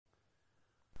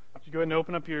Would you go ahead and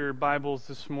open up your Bibles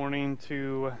this morning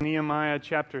to Nehemiah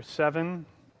chapter 7?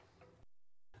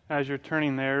 As you're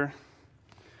turning there,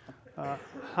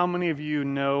 how many of you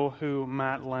know who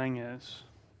Matt Lang is?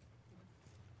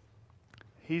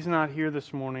 He's not here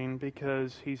this morning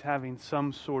because he's having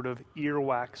some sort of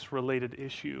earwax-related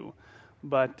issue.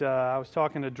 But I was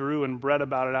talking to Drew and Brett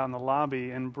about it out in the lobby,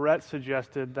 and Brett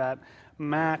suggested that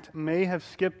Matt may have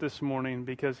skipped this morning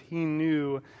because he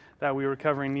knew that we were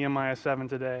covering Nehemiah 7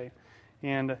 today.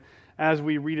 And as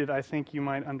we read it, I think you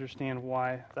might understand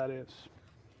why that is.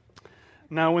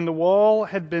 Now, when the wall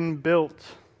had been built,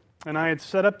 and I had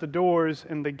set up the doors,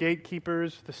 and the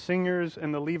gatekeepers, the singers,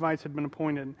 and the Levites had been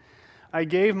appointed, I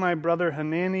gave my brother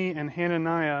Hanani and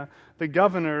Hananiah the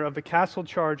governor of the castle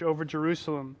charge over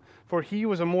Jerusalem, for he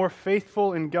was a more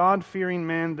faithful and God-fearing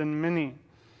man than many.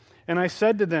 And I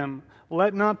said to them,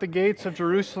 let not the gates of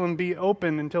Jerusalem be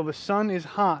opened until the sun is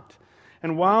hot,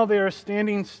 and while they are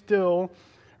standing still,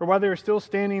 or while they are still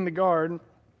standing the guard,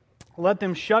 let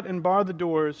them shut and bar the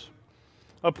doors.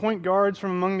 Appoint guards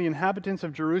from among the inhabitants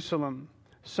of Jerusalem,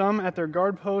 some at their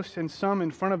guard posts and some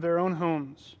in front of their own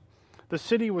homes. The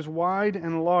city was wide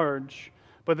and large,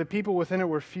 but the people within it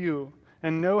were few,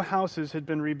 and no houses had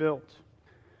been rebuilt.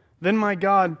 Then my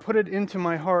God put it into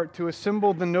my heart to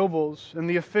assemble the nobles and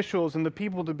the officials and the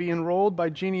people to be enrolled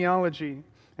by genealogy.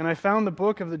 And I found the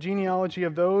book of the genealogy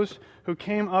of those who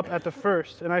came up at the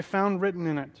first, and I found written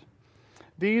in it,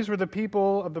 these were the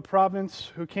people of the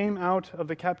province who came out of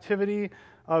the captivity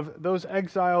of those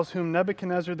exiles whom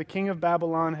Nebuchadnezzar the king of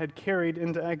Babylon had carried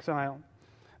into exile.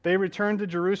 They returned to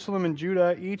Jerusalem and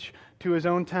Judah, each to his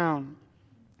own town.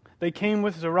 They came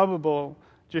with Zerubbabel,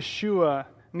 Jeshua,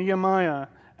 Nehemiah,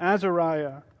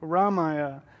 Azariah,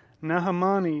 Ramiah,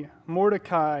 Nahamani,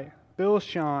 Mordecai,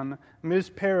 Bilshan,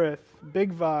 Mizpereth,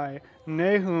 Bigvai,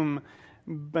 Nahum,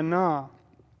 Banah.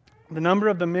 The number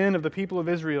of the men of the people of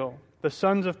Israel, the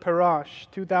sons of Parash,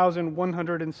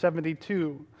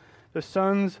 2,172. The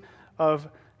sons of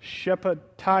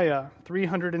Shephatiah,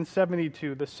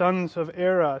 372. The sons of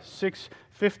Era,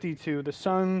 652. The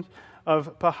sons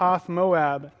of Pahath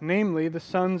Moab, namely the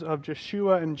sons of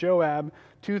Jeshua and Joab,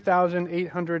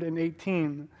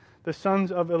 2,818. The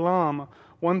sons of Elam,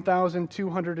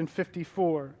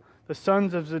 1,254. The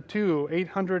sons of Zatu,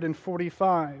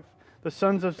 845. The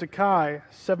sons of Zakai,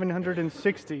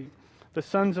 760. The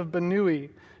sons of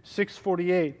Benui,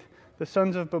 648. The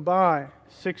sons of Babai,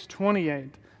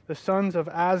 628. The sons of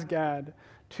Azgad,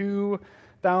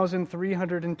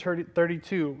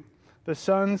 2,332. The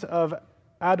sons of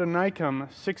Adonikam,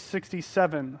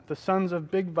 667. The sons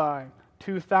of Bigvai,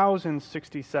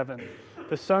 2,067.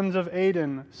 The sons of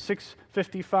Adin,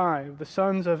 655. The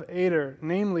sons of Ader,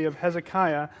 namely of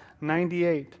Hezekiah,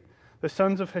 98. The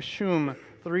sons of Hashum,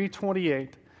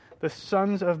 328. The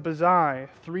sons of Bazai,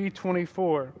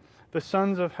 324. The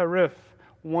sons of Hariph,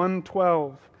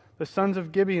 112. The sons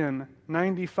of Gibeon,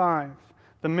 95.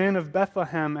 The men of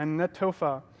Bethlehem and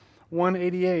Netophah,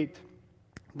 188.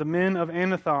 The men of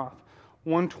Anathoth,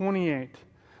 128.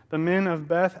 The men of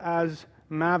Beth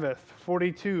Azmaveth,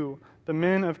 42. The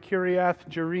men of Kiriath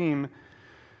Jearim,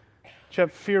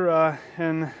 Chephirah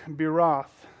and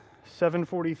Beeroth,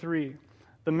 743.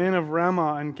 The men of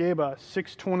Ramah and Geba,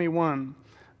 621.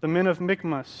 The men of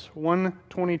Michmas,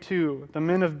 122. The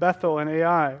men of Bethel and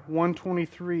Ai,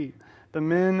 123. The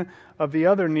men of the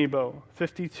other Nebo,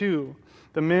 52.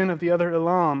 The men of the other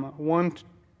Elam,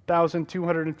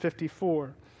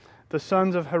 1,254. The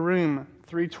sons of Harum,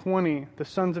 320. The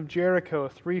sons of Jericho,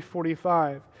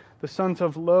 345. The sons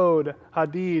of Lod,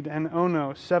 Hadid, and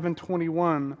Ono,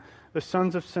 721. The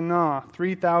sons of Sanah,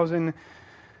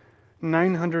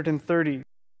 3,930.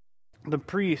 The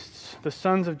priests, the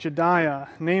sons of Jediah,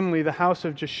 namely the house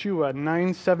of Jeshua,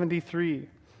 973.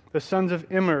 The sons of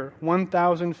Immer,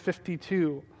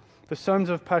 1,052. The sons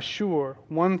of Pashur,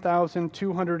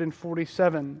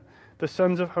 1,247. The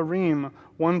sons of Harim,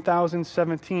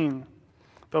 1,017.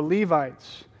 The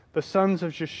Levites, the sons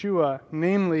of Jeshua,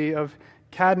 namely of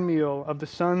Kadmiel, of the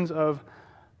sons of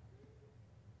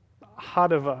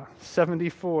Hadavah,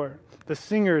 74. The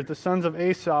singers, the sons of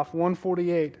Asaph,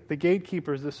 148. The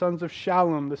gatekeepers, the sons of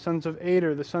Shallum, the sons of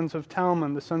Ader, the sons of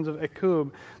Talmon, the sons of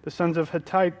Akub, the sons of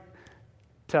Hittita,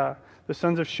 the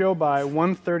sons of Shobai,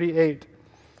 138.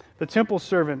 The temple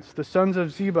servants, the sons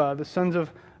of Ziba, the sons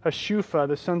of Hashupha,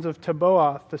 the sons of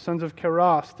Taboath, the sons of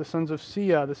Keras, the sons of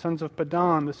Sia, the sons of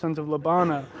Padan, the sons of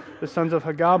Labana, the sons of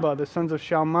Hagaba, the sons of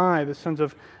Shalmai, the sons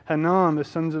of Hanan, the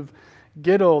sons of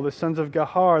Giddel, the sons of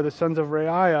Gahar, the sons of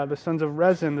Reiah, the sons of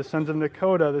Rezin, the sons of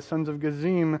Nekoda, the sons of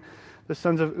Gazim, the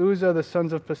sons of Uzzah, the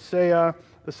sons of Paseah,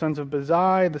 the sons of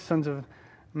Bazai, the sons of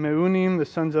Meunim, the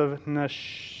sons of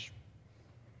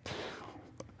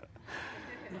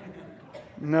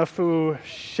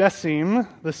Nephushesim,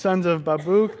 the sons of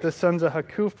Babuk, the sons of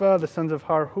Hakupha, the sons of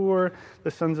Harhur,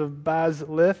 the sons of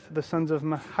Bazlith, the sons of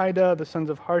Mahida, the sons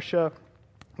of Harsha,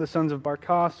 the sons of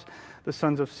Barkos, the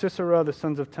sons of Sisera, the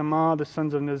sons of Temah, the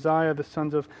sons of Neziah, the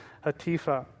sons of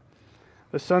Hatipha,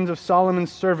 the sons of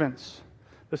Solomon's servants,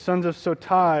 the sons of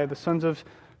Sotai, the sons of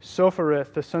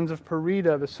Sophereth, the sons of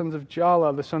Perida, the sons of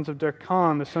Jala, the sons of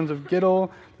Darkon, the sons of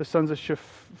Giddel, the sons of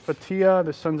Shephatiah,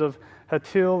 the sons of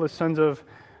Hatil, the sons of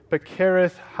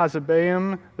Bechereth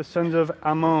Hazabaim, the sons of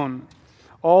Ammon.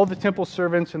 All the temple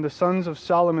servants and the sons of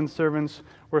Solomon's servants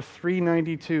were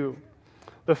 392.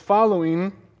 The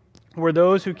following were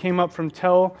those who came up from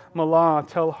Tel Malah,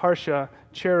 Tel Harsha,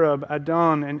 Cherub,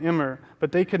 Adon, and Immer,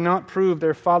 but they could not prove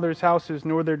their fathers' houses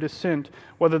nor their descent,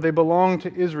 whether they belonged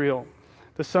to Israel.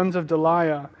 The sons of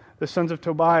Deliah, the sons of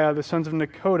Tobiah, the sons of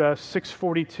Nekoda,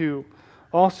 642.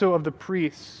 Also of the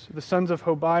priests, the sons of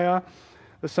Hobiah,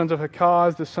 the sons of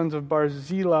Hakaz, the sons of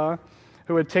Barzillai,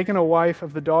 who had taken a wife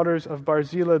of the daughters of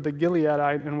Barzillai the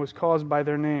Gileadite and was caused by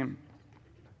their name.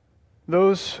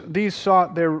 These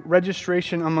sought their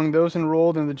registration among those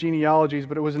enrolled in the genealogies,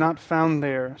 but it was not found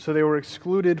there, so they were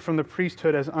excluded from the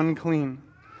priesthood as unclean.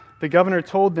 The governor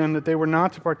told them that they were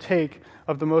not to partake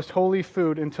of the most holy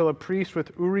food until a priest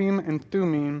with Urim and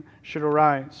Thummim should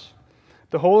arise.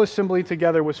 The whole assembly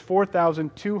together was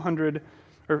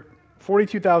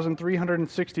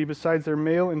 42,360 besides their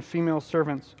male and female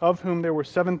servants, of whom there were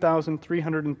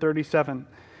 7,337,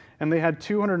 and they had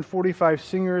 245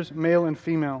 singers, male and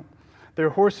female. Their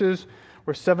horses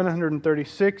were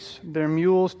 736, their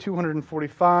mules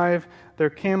 245, their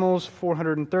camels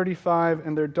 435,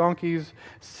 and their donkeys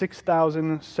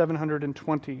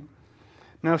 6,720.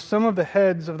 Now some of the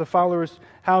heads of the followers'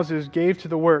 houses gave to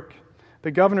the work.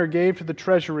 The governor gave to the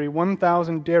treasury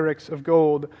 1,000 derricks of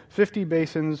gold, 50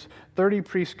 basins, 30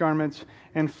 priest garments,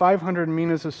 and 500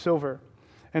 minas of silver.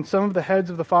 And some of the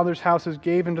heads of the fathers' houses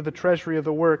gave into the treasury of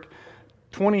the work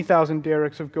 20,000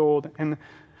 derricks of gold, and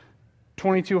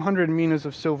 2,200 minas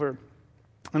of silver.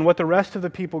 And what the rest of the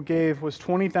people gave was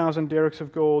 20,000 derricks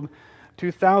of gold,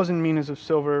 2,000 minas of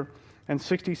silver, and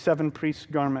 67 priests'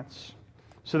 garments.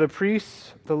 So the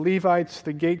priests, the Levites,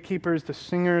 the gatekeepers, the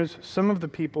singers, some of the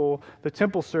people, the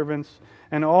temple servants,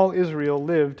 and all Israel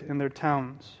lived in their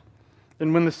towns.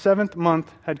 And when the 7th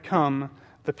month had come,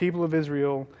 the people of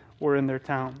Israel were in their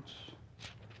towns.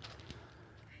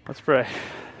 Let's pray.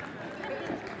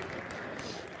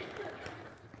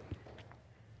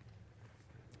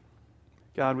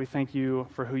 God, we thank you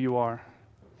for who you are.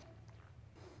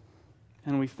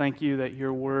 And we thank you that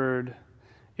your word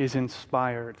is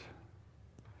inspired.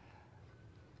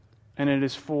 And it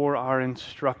is for our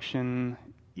instruction,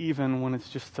 even when it's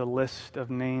just a list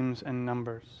of names and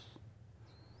numbers.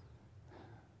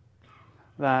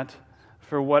 That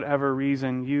for whatever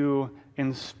reason, you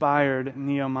inspired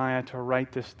Nehemiah to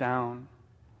write this down.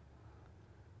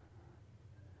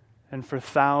 And for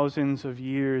thousands of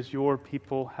years, your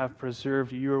people have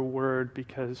preserved your word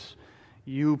because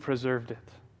you preserved it.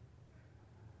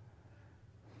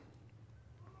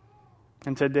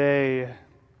 And today,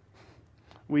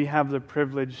 we have the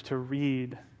privilege to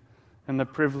read and the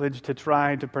privilege to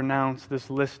try to pronounce this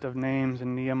list of names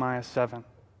in Nehemiah 7.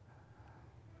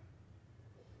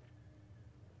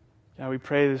 God, we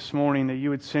pray this morning that you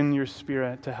would send your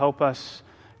Spirit to help us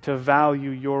to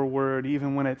value your word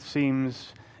even when it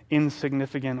seems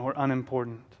insignificant or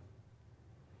unimportant.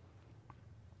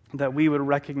 That we would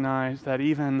recognize that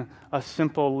even a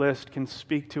simple list can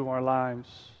speak to our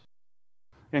lives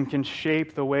and can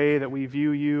shape the way that we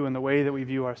view you and the way that we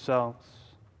view ourselves.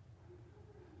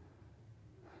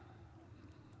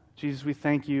 Jesus, we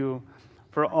thank you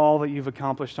for all that you've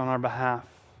accomplished on our behalf.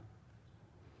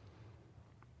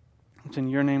 It's in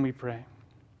your name we pray.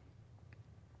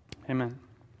 Amen.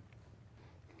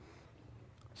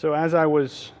 So as I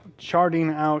was charting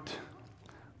out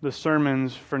the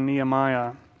sermons for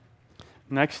Nehemiah,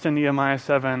 next to Nehemiah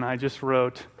 7, I just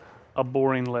wrote a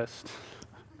boring list.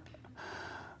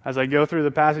 As I go through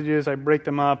the passages, I break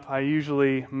them up. I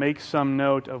usually make some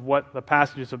note of what the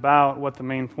passage is about, what the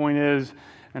main point is,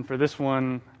 and for this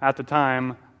one, at the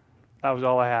time, that was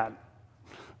all I had.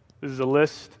 This is a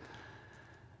list,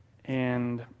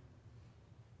 and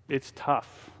it's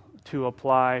tough to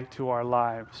apply to our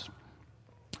lives.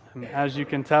 And as you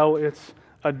can tell, it's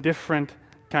a different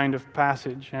kind of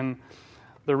passage, and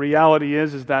the reality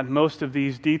is that most of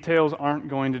these details aren't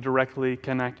going to directly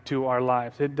connect to our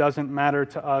lives. It doesn't matter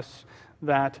to us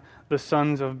that the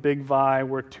sons of Bigvi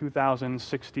were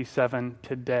 2,067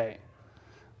 today.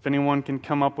 If anyone can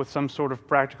come up with some sort of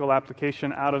practical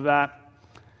application out of that,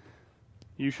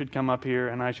 you should come up here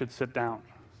and I should sit down.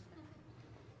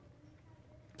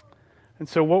 And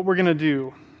so what we're going to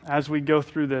do as we go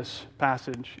through this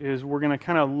passage is we're going to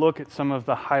kind of look at some of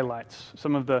the highlights,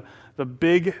 some of the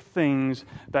big things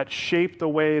that shape the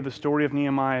way the story of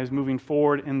Nehemiah is moving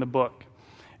forward in the book.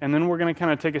 And then we're going to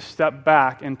kind of take a step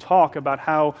back and talk about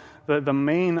how the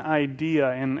main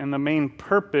idea and the main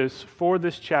purpose for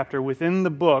this chapter within the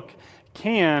book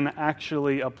can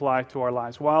actually apply to our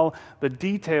lives. While the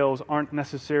details aren't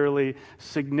necessarily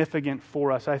significant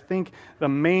for us, I think the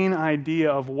main idea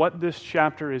of what this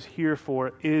chapter is here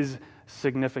for is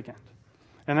significant.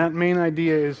 And that main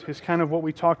idea is kind of what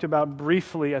we talked about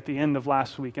briefly at the end of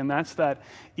last week, and that's that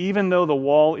even though the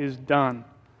wall is done,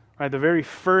 right, the very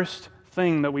first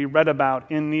thing that we read about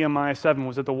in Nehemiah 7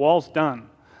 was that the wall's done.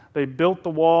 They built the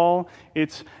wall.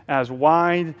 It's as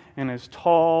wide and as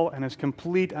tall and as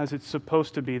complete as it's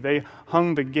supposed to be. They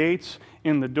hung the gates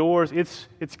in the doors. It's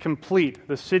complete.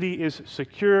 The city is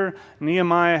secure.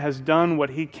 Nehemiah has done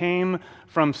what he came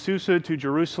from Susa to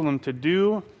Jerusalem to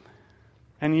do.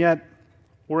 And yet,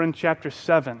 we're in chapter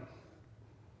 7.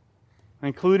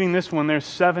 Including this one, there's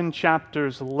 7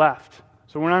 chapters left.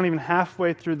 So we're not even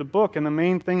halfway through the book, and the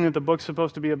main thing that the book's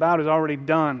supposed to be about is already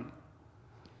done.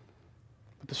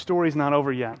 But the story's not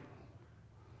over yet.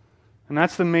 And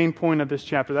that's the main point of this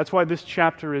chapter. That's why this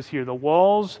chapter is here. The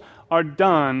walls are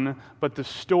done, but the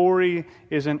story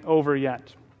isn't over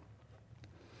yet.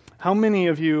 How many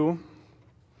of you,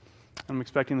 I'm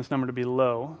expecting this number to be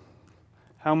low,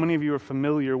 how many of you are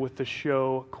familiar with the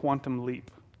show Quantum Leap?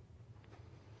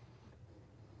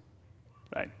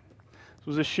 Right. This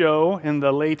was a show in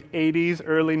the late 80s,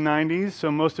 early 90s,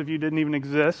 so most of you didn't even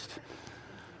exist.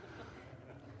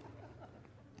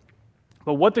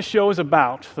 But what the show is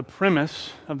about, the premise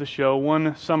of the show,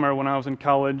 one summer when I was in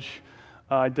college,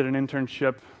 I did an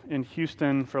internship in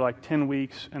Houston for like 10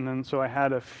 weeks, and then so I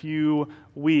had a few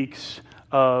weeks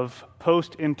of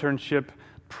post-internship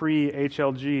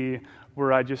pre-HLG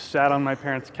where I just sat on my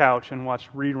parents' couch and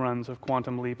watched reruns of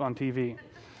Quantum Leap on TV.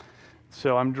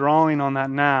 So I'm drawing on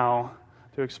that now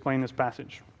to explain this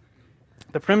passage.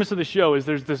 The premise of the show is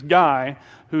there's this guy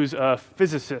who's a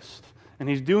physicist, and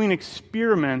he's doing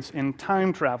experiments in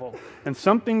time travel, and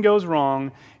something goes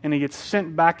wrong, and he gets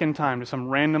sent back in time to some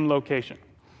random location.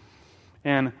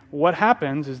 And what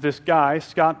happens is this guy,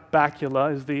 Scott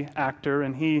Bakula, is the actor,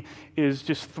 and he is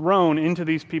just thrown into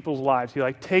these people's lives. He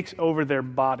takes over their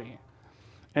body.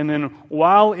 And then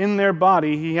while in their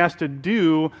body, he has to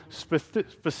do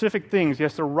specific things. He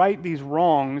has to right these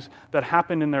wrongs that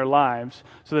happened in their lives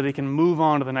so that he can move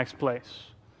on to the next place.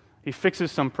 He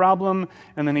fixes some problem,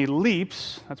 and then he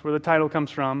leaps, that's where the title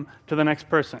comes from, to the next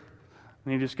person.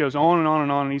 And he just goes on and on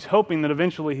and on, and he's hoping that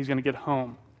eventually he's going to get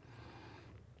home.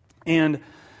 And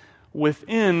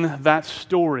within that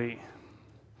story,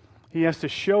 he has to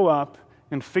show up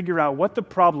and figure out what the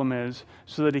problem is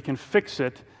so that he can fix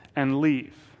it and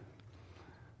leave.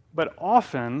 But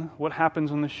often, what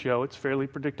happens on the show, it's fairly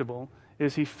predictable,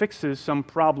 is he fixes some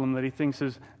problem that he thinks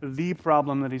is the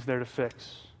problem that he's there to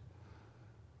fix.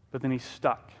 But then he's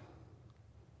stuck.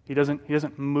 He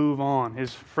doesn't move on.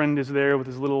 His friend is there with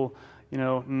his little,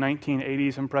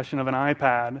 1980s impression of an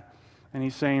iPad, and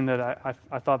he's saying that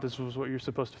I thought this was what you're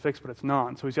supposed to fix, but it's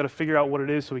not. So he's got to figure out what it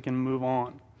is so he can move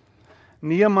on.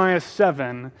 Nehemiah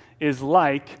 7 is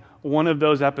like one of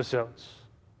those episodes.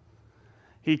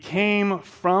 He came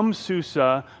from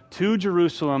Susa to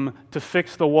Jerusalem to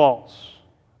fix the walls.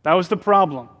 That was the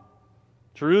problem.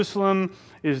 Jerusalem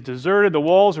is deserted. The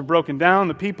walls are broken down.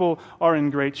 The people are in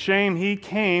great shame. He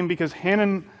came because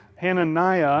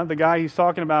Hananiah, the guy he's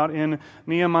talking about in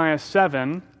Nehemiah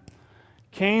 7,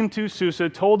 came to Susa,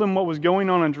 told him what was going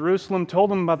on in Jerusalem,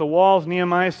 told him about the walls.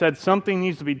 Nehemiah said, something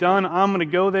needs to be done. I'm going to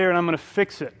go there and I'm going to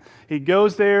fix it. He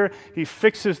goes there, he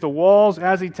fixes the walls.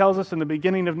 As he tells us in the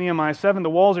beginning of Nehemiah 7, the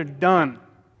walls are done.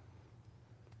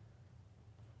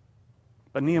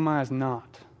 But Nehemiah's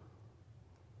not.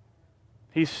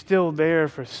 He's still there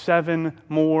for 7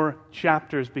 more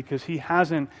chapters because he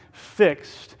hasn't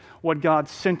fixed what God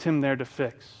sent him there to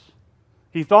fix.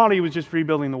 He thought he was just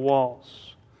rebuilding the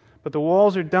walls. But the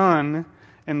walls are done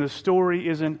and the story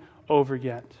isn't over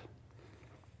yet.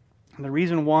 And the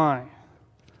reason why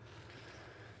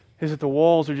is that the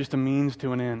walls are just a means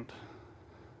to an end.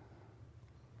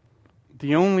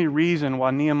 The only reason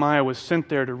why Nehemiah was sent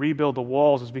there to rebuild the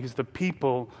walls is because the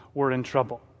people were in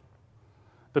trouble.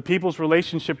 The people's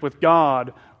relationship with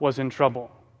God was in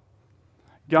trouble.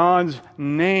 God's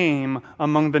name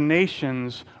among the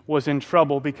nations was in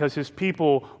trouble because his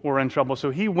people were in trouble. So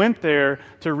he went there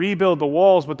to rebuild the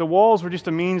walls, but the walls were just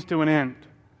a means to an end.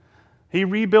 He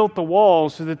rebuilt the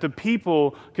walls so that the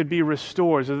people could be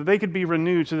restored, so that they could be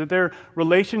renewed, so that their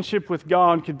relationship with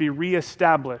God could be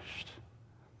reestablished.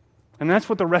 And that's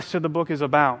what the rest of the book is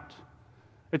about.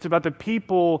 It's about the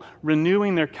people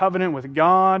renewing their covenant with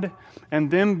God and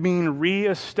them being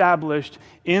reestablished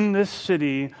in this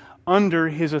city under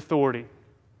His authority.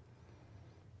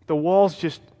 The walls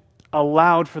just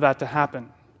allowed for that to happen.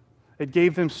 It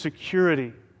gave them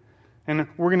security. And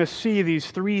we're going to see these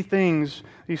three things,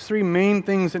 these three main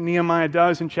things that Nehemiah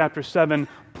does in chapter 7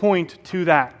 point to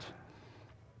that.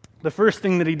 The first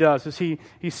thing that he does is he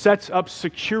sets up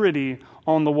security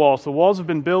on the walls. The walls have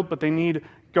been built, but they need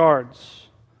guards.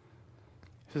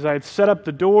 He says, I had set up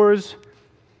the doors,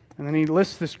 and then he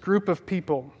lists this group of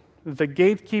people, the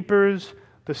gatekeepers,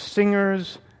 the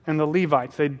singers, and the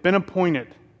Levites. They'd been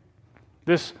appointed.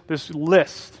 This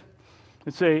list,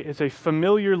 it's a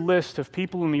familiar list of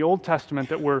people in the Old Testament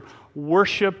that were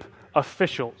worship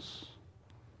officials.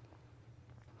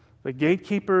 The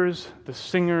gatekeepers, the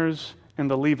singers, and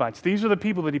the Levites. These are the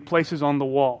people that he places on the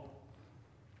wall.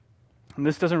 And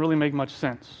this doesn't really make much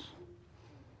sense.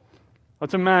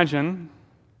 Let's imagine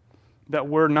that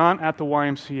we're not at the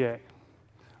YMCA.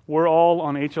 We're all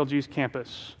on HLG's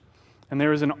campus, and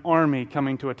there is an army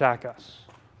coming to attack us.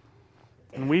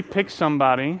 And we pick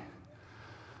somebody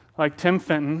like Tim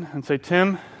Fenton and say,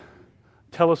 Tim,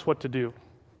 tell us what to do.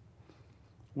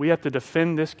 We have to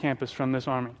defend this campus from this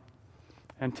army.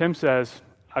 And Tim says,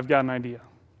 I've got an idea.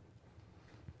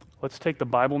 Let's take the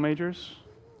Bible majors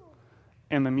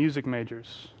and the music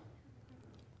majors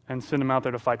and send them out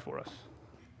there to fight for us.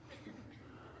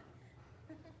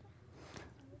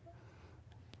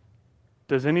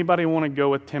 Does anybody want to go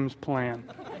with Tim's plan?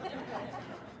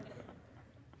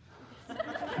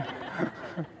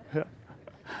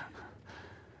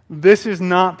 This is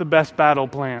not the best battle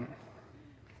plan.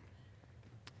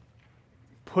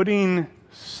 Putting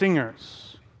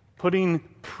singers, putting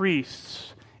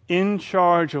priests in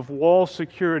charge of wall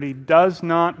security does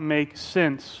not make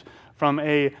sense from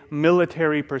a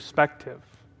military perspective.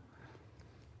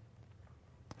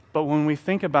 But when we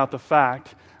think about the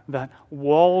fact that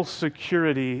wall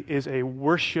security is a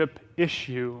worship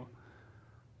issue,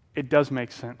 it does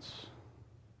make sense.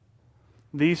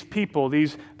 These people,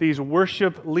 these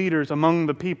worship leaders among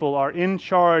the people are in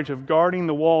charge of guarding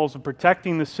the walls, of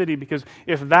protecting the city, because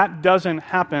if that doesn't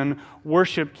happen,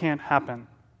 worship can't happen.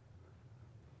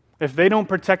 If they don't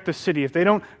protect the city, if they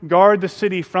don't guard the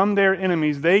city from their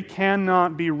enemies, they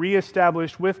cannot be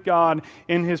reestablished with God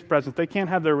in His presence. They can't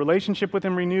have their relationship with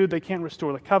Him renewed. They can't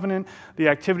restore the covenant. The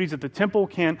activities at the temple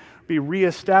can't be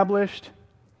reestablished.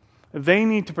 They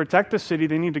need to protect the city.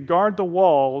 They need to guard the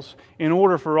walls in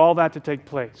order for all that to take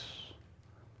place.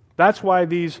 That's why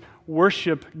these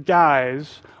worship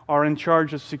guys are in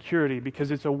charge of security, because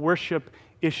it's a worship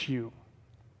issue.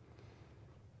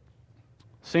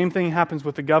 Same thing happens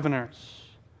with the governors.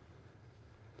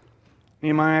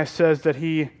 Nehemiah says that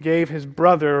he gave his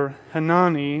brother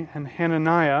Hanani and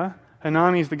Hananiah.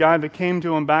 Hanani is the guy that came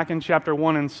to him back in chapter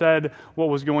 1 and said what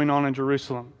was going on in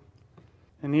Jerusalem.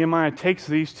 And Nehemiah takes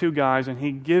these two guys and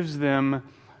he gives them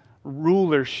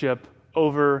rulership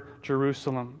over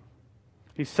Jerusalem.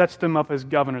 He sets them up as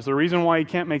governors. The reason why he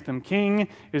can't make them king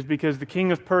is because the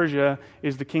king of Persia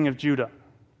is the king of Judah.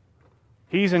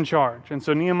 He's in charge. And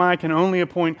so Nehemiah can only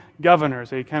appoint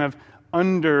governors, a kind of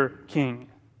under king.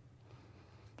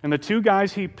 And the two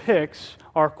guys he picks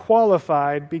are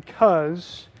qualified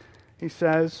because, he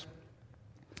says,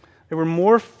 they were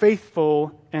more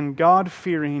faithful and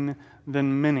God-fearing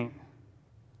than many.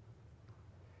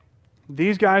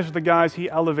 These guys are the guys he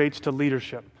elevates to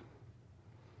leadership.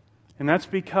 And that's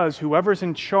because whoever's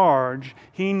in charge,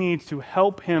 he needs to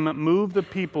help him move the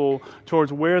people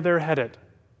towards where they're headed.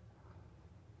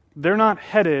 They're not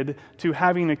headed to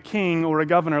having a king or a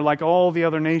governor like all the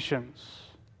other nations.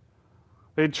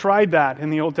 They tried that in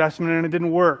the Old Testament and it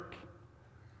didn't work.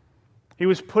 He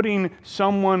was putting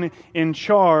someone in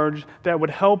charge that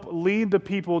would help lead the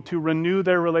people to renew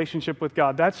their relationship with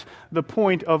God. That's the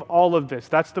point of all of this.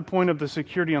 That's the point of the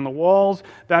security on the walls.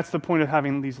 That's the point of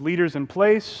having these leaders in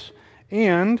place.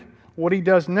 And what he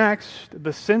does next,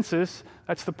 the census,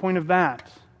 that's the point of that.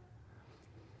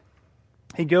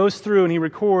 He goes through and he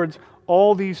records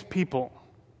all these people.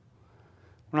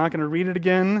 We're not going to read it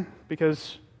again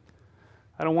because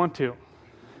I don't want to.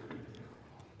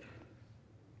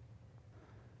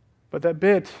 But that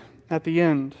bit at the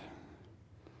end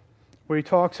where he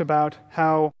talks about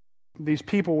how these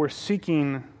people were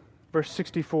seeking, verse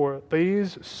 64,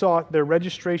 these sought their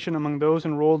registration among those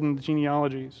enrolled in the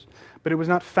genealogies, but it was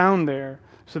not found there,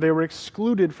 so they were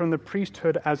excluded from the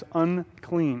priesthood as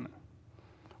unclean.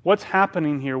 What's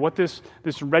happening here, what this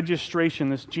registration,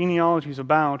 this genealogy is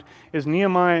about, is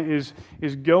Nehemiah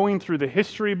is going through the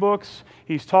history books,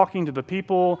 he's talking to the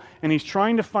people, and he's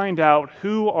trying to find out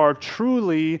who are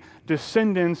truly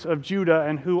descendants of Judah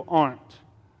and who aren't.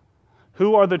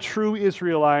 Who are the true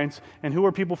Israelites and who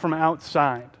are people from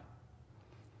outside?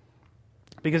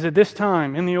 Because at this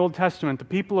time in the Old Testament, the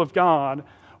people of God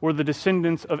were the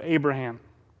descendants of Abraham.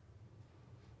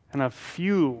 And a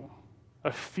few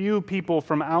people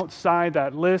from outside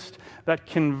that list that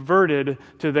converted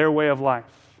to their way of life.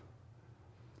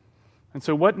 And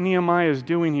so what Nehemiah is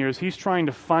doing here is he's trying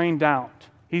to find out.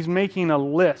 He's making a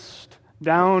list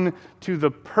down to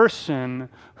the person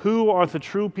who are the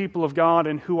true people of God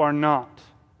and who are not.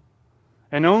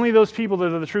 And only those people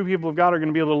that are the true people of God are going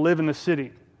to be able to live in the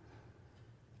city.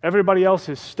 Everybody else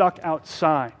is stuck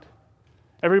outside.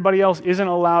 Everybody else isn't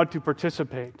allowed to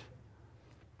participate.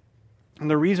 And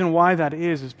the reason why that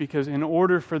is because in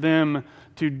order for them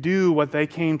to do what they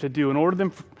came to do, in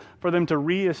order for them to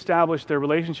reestablish their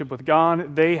relationship with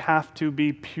God, they have to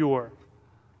be pure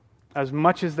as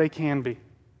much as they can be.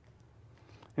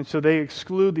 And so they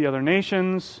exclude the other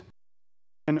nations,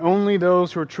 and only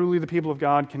those who are truly the people of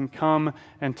God can come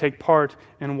and take part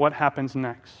in what happens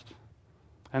next.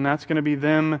 And that's going to be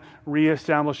them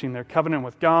reestablishing their covenant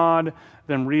with God,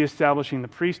 them reestablishing the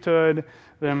priesthood,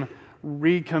 them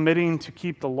recommitting to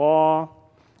keep the law.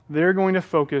 They're going to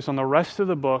focus on the rest of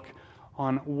the book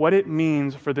on what it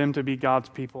means for them to be God's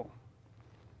people.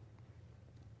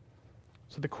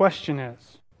 So the question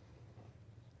is,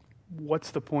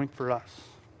 what's the point for us?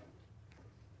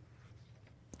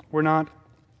 We're not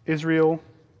Israel.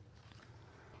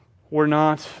 We're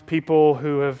not people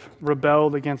who have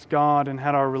rebelled against God and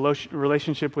had our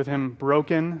relationship with Him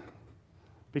broken,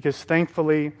 because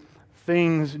thankfully,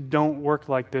 things don't work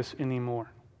like this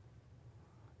anymore.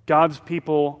 God's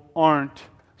people aren't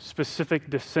specific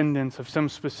descendants of some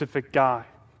specific guy.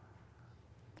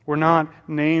 We're not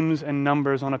names and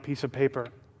numbers on a piece of paper.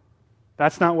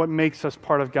 That's not what makes us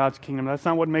part of God's kingdom. That's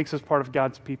not what makes us part of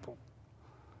God's people.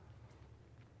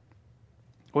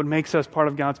 What makes us part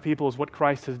of God's people is what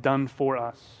Christ has done for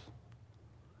us.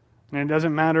 And it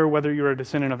doesn't matter whether you're a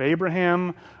descendant of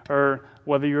Abraham or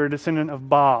whether you're a descendant of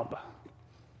Bob.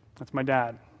 That's my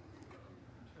dad.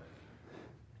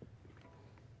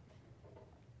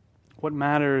 What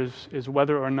matters is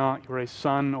whether or not you're a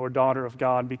son or daughter of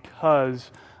God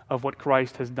because of what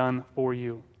Christ has done for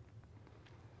you.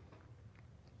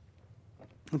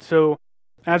 And so,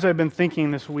 as I've been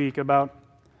thinking this week about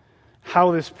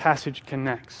how this passage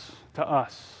connects to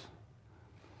us,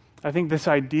 I think this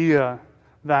idea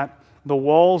that the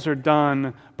walls are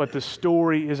done, but the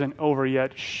story isn't over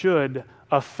yet, should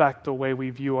affect the way we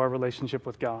view our relationship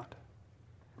with God.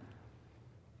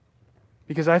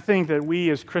 Because I think that we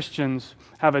as Christians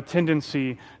have a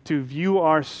tendency to view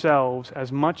ourselves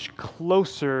as much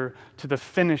closer to the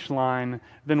finish line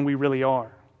than we really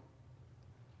are.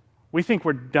 We think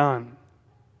we're done.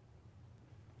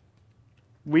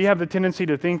 We have the tendency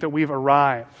to think that we've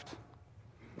arrived.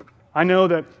 I know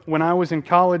that when I was in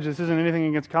college, this isn't anything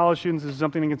against college students, this is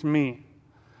something against me.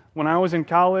 When I was in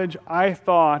college, I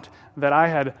thought that I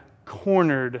had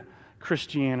cornered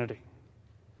Christianity.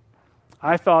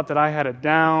 I thought that I had it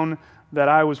down, that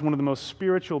I was one of the most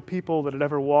spiritual people that had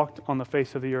ever walked on the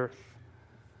face of the earth.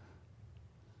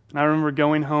 And I remember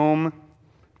going home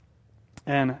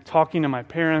and talking to my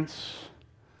parents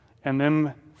and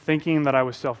them thinking that I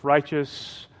was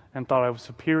self-righteous and thought I was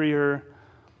superior,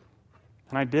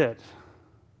 and I did.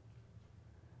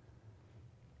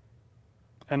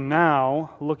 And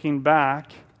now, looking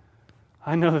back,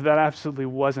 I know that absolutely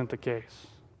wasn't the case.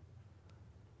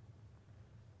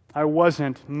 I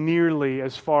wasn't nearly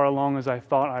as far along as I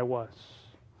thought I was.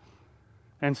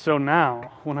 And so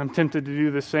now, when I'm tempted to do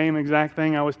the same exact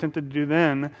thing I was tempted to do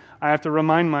then, I have to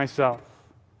remind myself,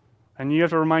 and you have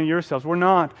to remind yourselves, we're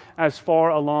not as far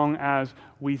along as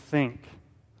we think.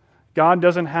 God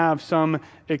doesn't have some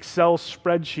Excel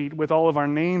spreadsheet with all of our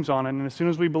names on it, and as soon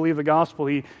as we believe the gospel,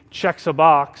 He checks a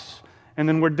box, and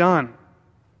then we're done.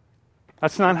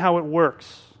 That's not how it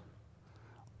works.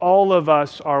 All of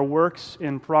us are works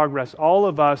in progress. All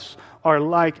of us are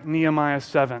like Nehemiah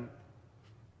 7.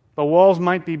 The walls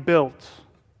might be built,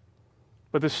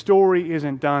 but the story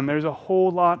isn't done. There's a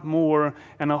whole lot more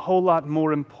and a whole lot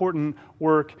more important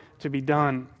work to be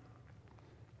done.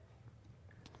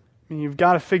 I mean, you've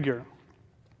got to figure,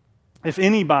 if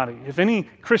any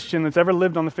Christian that's ever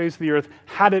lived on the face of the earth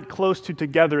had it close to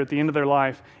together at the end of their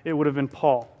life, it would have been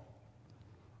Paul.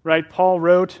 Right? Paul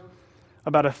wrote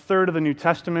about a third of the New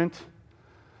Testament.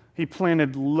 He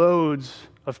planted loads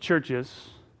of churches.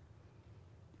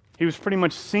 He was pretty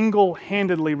much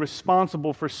single-handedly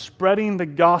responsible for spreading the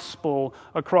gospel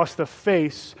across the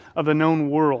face of the known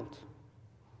world.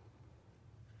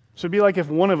 So it'd be like if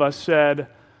one of us said,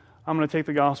 I'm going to take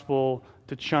the gospel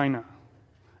to China,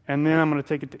 and then I'm going to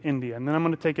take it to India, and then I'm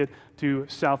going to take it to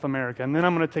South America, and then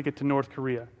I'm going to take it to North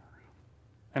Korea.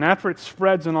 And after it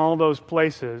spreads in all those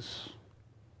places,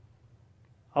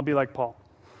 I'll be like Paul.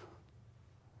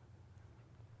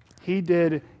 He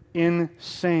did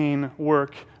insane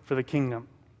work for the kingdom.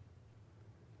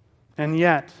 And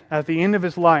yet, at the end of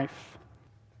his life,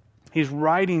 he's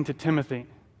writing to Timothy,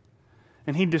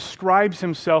 and he describes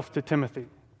himself to Timothy.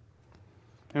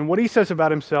 And what he says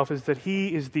about himself is that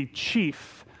he is the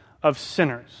chief of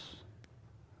sinners.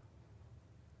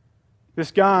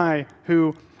 This guy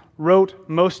who wrote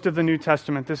most of the New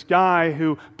Testament, this guy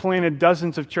who planted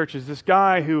dozens of churches, this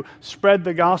guy who spread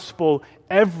the gospel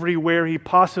everywhere he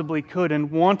possibly could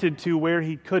and wanted to where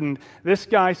he couldn't, this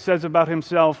guy says about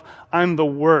himself, I'm the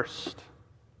worst.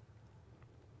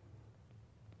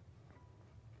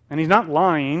 And he's not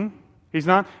lying. He's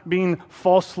not being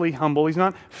falsely humble. He's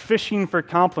not fishing for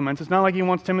compliments. It's not like he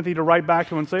wants Timothy to write back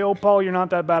to him and say, oh, Paul, you're not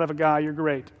that bad of a guy. You're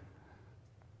great.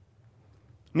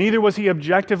 Neither was he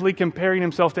objectively comparing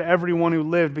himself to everyone who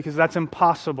lived, because that's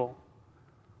impossible.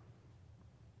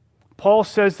 Paul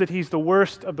says that he's the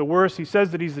worst of the worst. He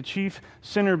says that he's the chief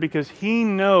sinner because he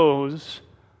knows,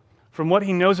 from what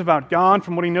he knows about God,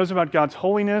 from what he knows about God's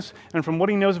holiness, and from what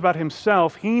he knows about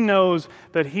himself, he knows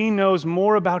that he knows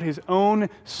more about his own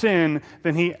sin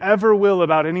than he ever will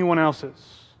about anyone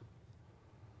else's.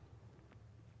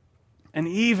 And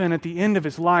even at the end of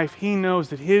his life, he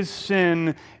knows that his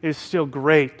sin is still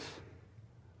great.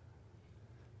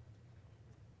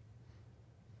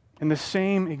 And the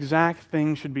same exact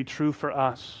thing should be true for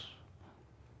us.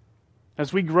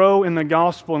 As we grow in the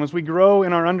gospel, and as we grow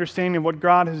in our understanding of what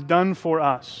God has done for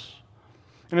us,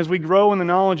 and as we grow in the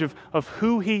knowledge of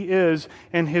who He is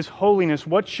and His holiness,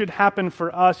 what should happen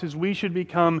for us is we should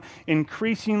become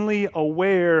increasingly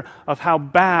aware of how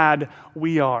bad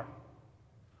we are.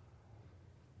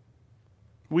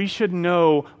 We should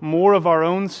know more of our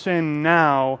own sin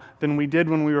now than we did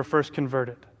when we were first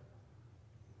converted.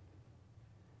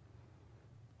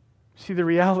 See, the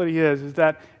reality is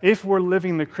that if we're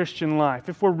living the Christian life,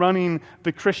 if we're running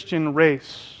the Christian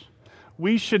race,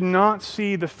 we should not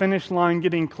see the finish line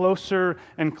getting closer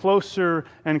and closer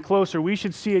and closer. We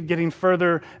should see it getting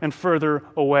further and further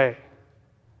away.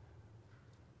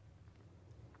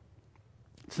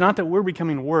 It's not that we're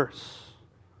becoming worse.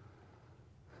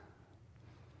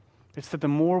 It's that the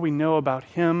more we know about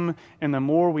Him and the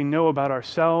more we know about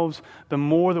ourselves, the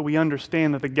more that we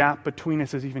understand that the gap between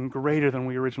us is even greater than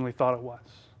we originally thought it was.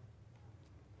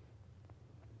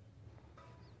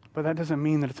 But that doesn't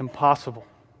mean that it's impossible.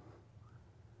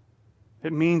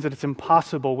 It means that it's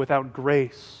impossible without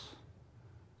grace.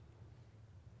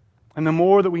 And the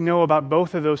more that we know about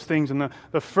both of those things and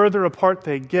the further apart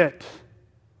they get,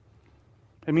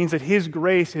 it means that His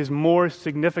grace is more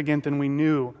significant than we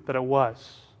knew that it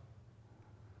was.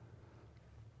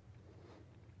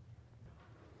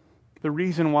 The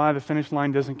reason why the finish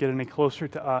line doesn't get any closer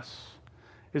to us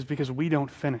is because we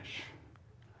don't finish.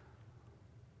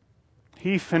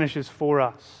 He finishes for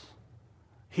us.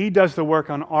 He does the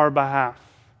work on our behalf.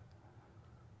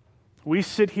 We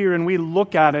sit here and we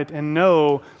look at it and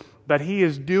know that He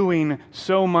is doing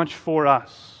so much for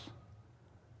us.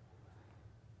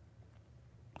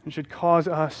 It should cause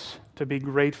us to be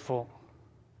grateful.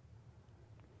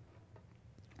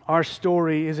 Our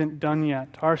story isn't done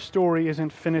yet. Our story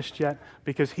isn't finished yet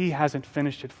because He hasn't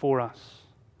finished it for us.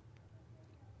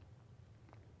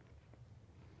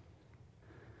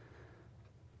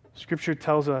 Scripture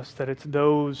tells us that it's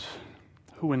those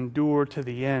who endure to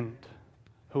the end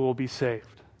who will be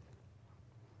saved.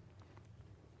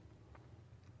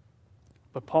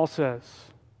 But Paul says,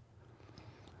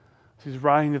 as he's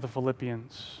writing to the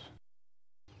Philippians,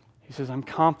 he says, I'm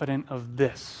confident of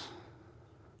this,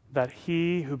 that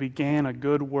He who began a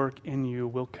good work in you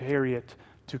will carry it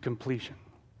to completion.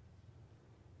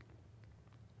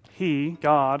 He,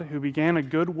 God, who began a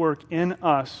good work in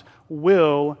us,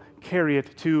 will carry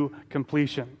it to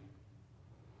completion.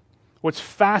 What's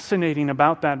fascinating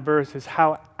about that verse is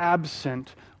how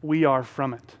absent we are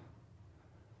from it.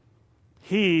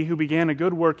 He who began a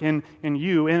good work in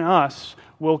you, in us,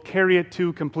 will carry it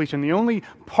to completion. The only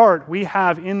part we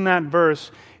have in that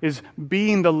verse is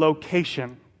being the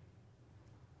location.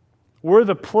 We're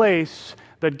the place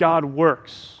that God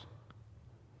works.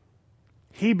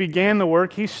 He began the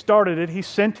work. He started it. He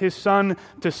sent His Son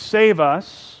to save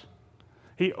us.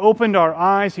 He opened our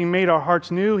eyes. He made our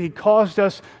hearts new. He caused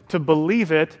us to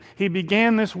believe it. He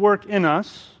began this work in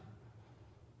us.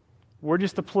 We're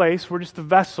just the place. We're just the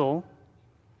vessel.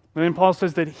 And then Paul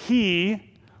says that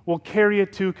He will carry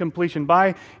it to completion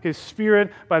by His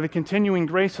Spirit, by the continuing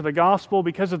grace of the gospel,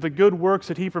 because of the good works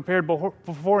that He prepared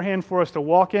beforehand for us to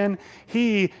walk in.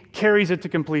 He carries it to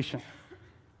completion.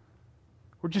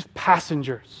 We're just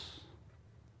passengers.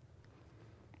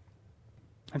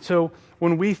 And so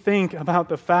when we think about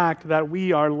the fact that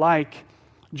we are like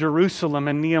Jerusalem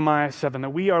in Nehemiah 7,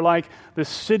 that we are like the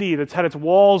city that's had its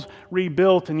walls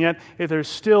rebuilt, and yet there's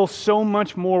still so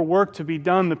much more work to be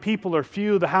done. The people are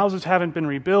few, the houses haven't been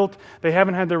rebuilt, they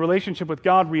haven't had their relationship with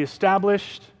God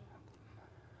reestablished.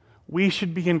 We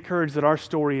should be encouraged that our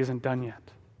story isn't done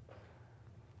yet.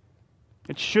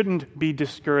 It shouldn't be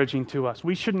discouraging to us.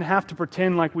 We shouldn't have to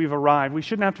pretend like we've arrived. We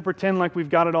shouldn't have to pretend like we've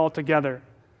got it all together,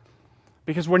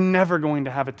 because we're never going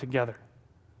to have it together.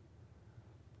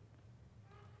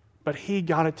 But He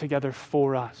got it together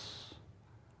for us.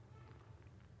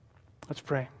 Let's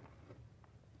pray.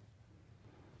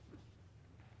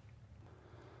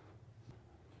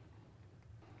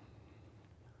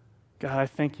 God, I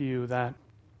thank You that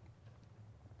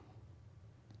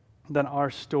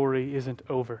our story isn't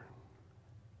over,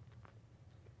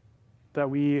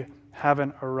 that we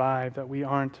haven't arrived, that we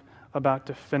aren't about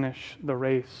to finish the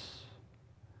race,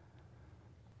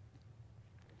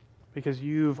 because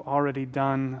You've already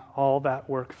done all that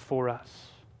work for us.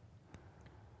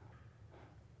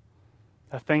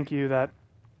 I thank You that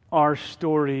our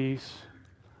stories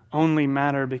only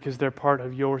matter because they're part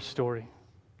of Your story.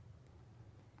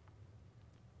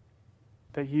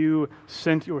 That You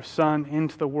sent Your Son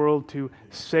into the world to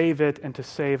save it and to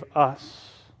save us.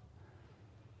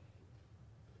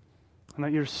 And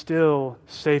that You're still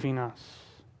saving us.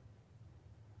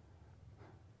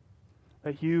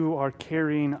 That You are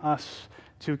carrying us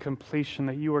to completion,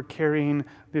 that You are carrying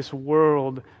this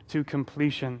world to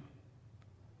completion.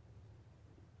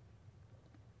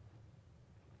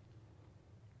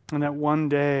 And that one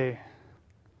day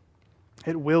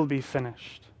it will be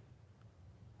finished.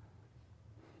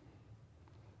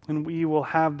 And we will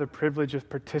have the privilege of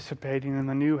participating in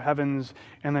the new heavens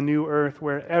and the new earth,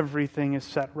 where everything is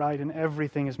set right and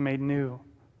everything is made new.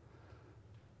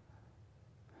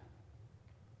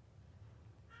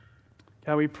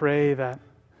 God, we pray that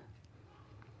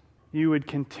You would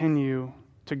continue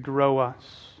to grow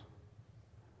us,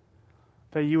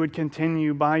 that You would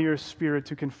continue by Your Spirit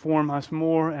to conform us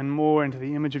more and more into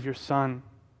the image of Your Son,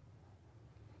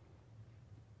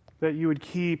 that You would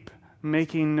keep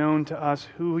making known to us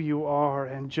who You are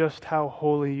and just how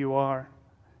holy You are,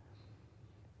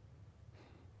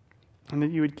 and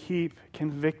that You would keep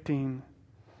convicting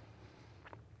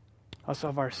us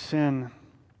of our sin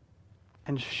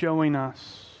and showing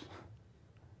us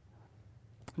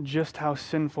just how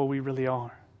sinful we really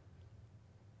are.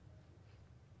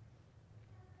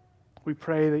 We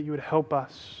pray that You would help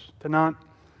us to not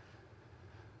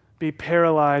be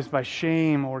paralyzed by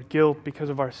shame or guilt because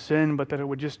of our sin, but that it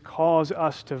would just cause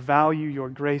us to value Your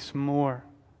grace more,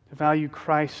 to value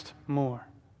Christ more.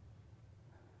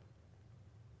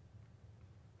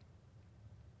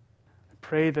 I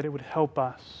pray that it would help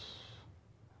us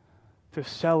to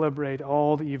celebrate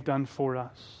all that You've done for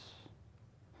us,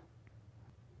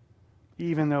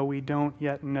 even though we don't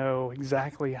yet know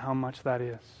exactly how much that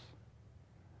is.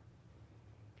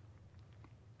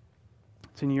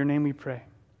 It's in Your name we pray.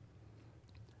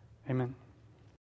 Amen.